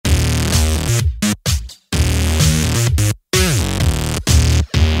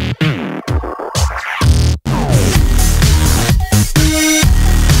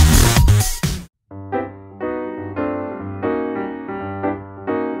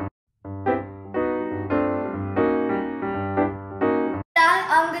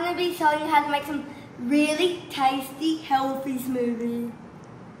I'm going to be showing you how to make some really tasty, healthy smoothies.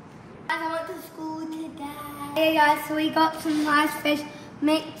 Guys, I went to school today. Hey guys, so we got some nice fresh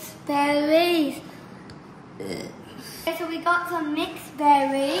mixed berries. So we got some mixed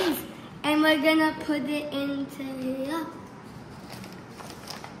berries and we're going to put it into here.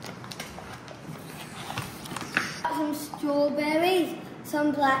 Some strawberries,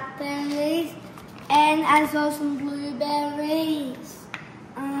 some blackberries, and as well some blueberries.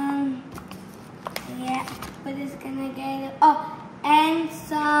 Yeah, we're just gonna get it. Oh, and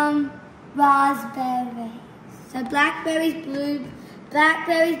some raspberries. So blackberries,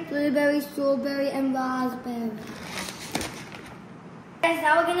 blueberries, strawberry, and raspberry. Okay,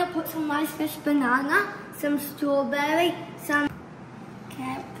 now we're gonna put some nice fresh banana, some strawberry, some.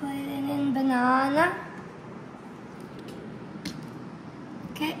 Okay, put it in banana.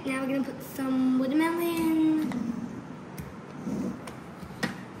 Okay, now we're gonna put some watermelon,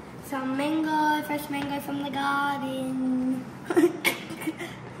 some mango, fresh mango from the garden.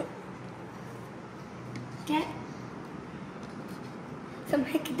 Okay, some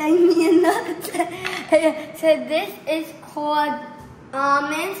macadamia nuts. So this is called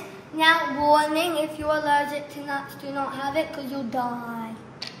almonds. Now warning, if you're allergic to nuts, do not have it because you'll die.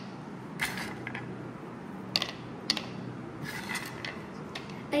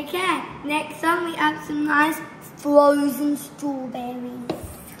 Okay, next up we have some nice frozen strawberries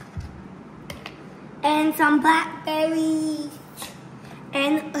and some blackberries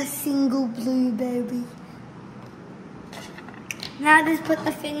and a single blueberry. Now just put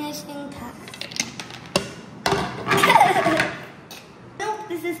the finishing touch.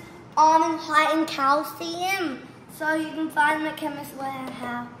 This is almond high in calcium, so you can find them at Chemist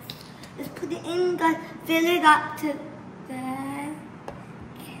Warehouse. Just put it in, guys, fill it up to there.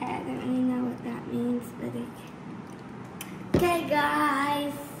 I don't really know what that means, but okay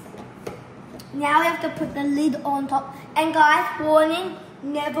guys. Now we have to put the lid on top. And guys, warning,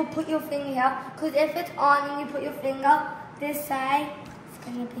 never put your finger out, because if it's on and you put your finger this side, it's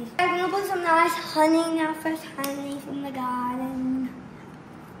gonna be. I'm gonna put some nice honey now, fresh honey from the garden.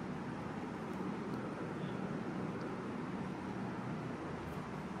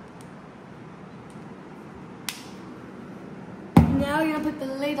 Now you're gonna put the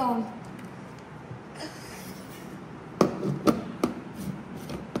lid on.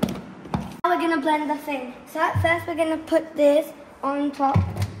 Now we're gonna blend the thing. So at first we're gonna put this on top.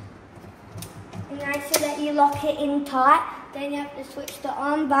 And nice so that you lock it in tight. Then you have to switch the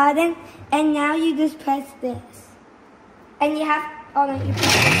on button. And now you just press this. And you have, oh no, you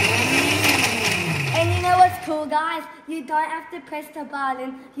press it. And you know what's cool, guys? You don't have to press the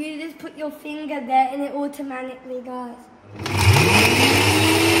button. You just put your finger there and it automatically goes.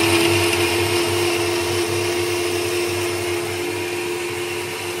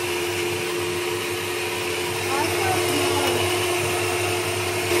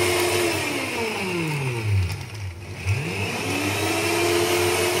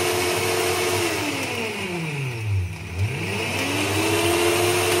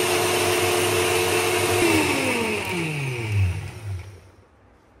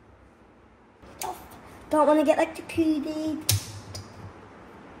 Don't want to get like the cootie.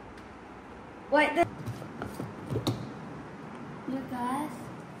 Wait, look guys.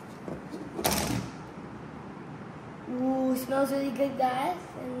 Ooh, smells really good guys.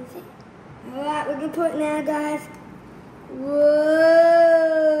 Let me see. Alright, we're gonna put it now guys. Whoa.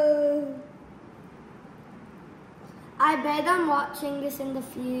 I bet I'm watching this in the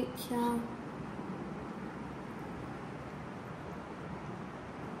future.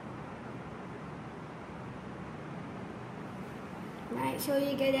 Make sure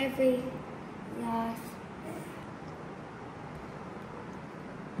you get every yes.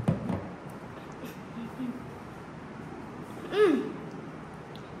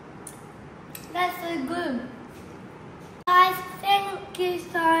 That's so good. Guys, thank you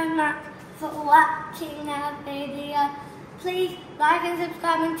so much for watching our video. Please like and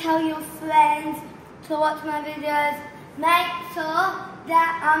subscribe and tell your friends to watch my videos. Make sure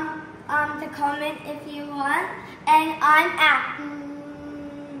that to comment if you want. And I'm at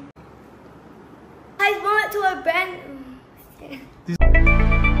I want to a brand. Yeah.